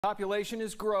Population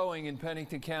is growing in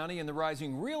Pennington County, and the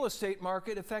rising real estate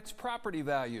market affects property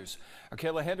values. Our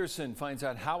Kayla Henderson finds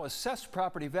out how assessed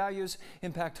property values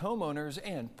impact homeowners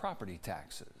and property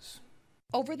taxes.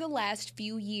 Over the last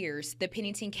few years, the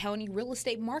Pennington County real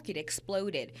estate market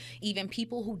exploded. Even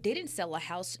people who didn't sell a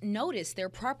house noticed their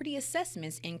property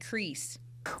assessments increase.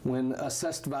 When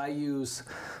assessed values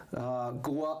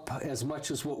go up as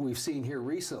much as what we've seen here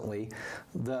recently,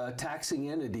 the taxing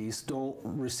entities don't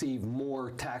receive more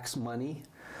tax money.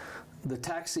 The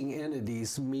taxing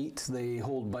entities meet, they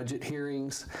hold budget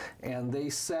hearings, and they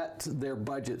set their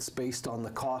budgets based on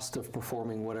the cost of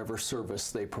performing whatever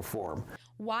service they perform.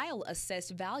 While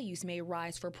assessed values may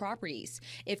rise for properties,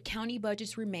 if county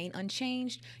budgets remain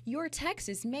unchanged, your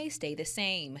taxes may stay the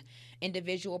same.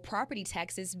 Individual property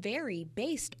taxes vary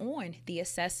based on the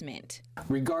assessment,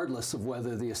 regardless of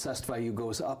whether the assessed value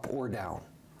goes up or down.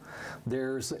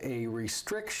 There's a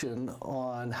restriction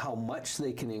on how much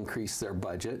they can increase their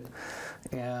budget,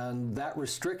 and that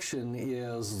restriction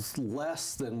is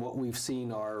less than what we've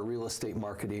seen our real estate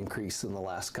market increase in the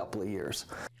last couple of years.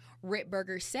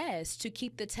 Rittberger says to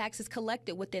keep the taxes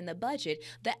collected within the budget,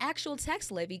 the actual tax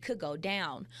levy could go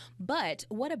down. But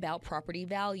what about property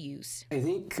values? I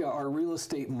think our real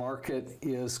estate market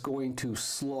is going to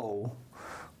slow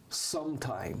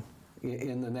sometime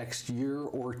in the next year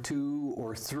or two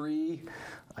or three.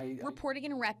 Reporting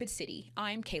in Rapid City,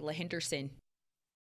 I'm Kayla Henderson.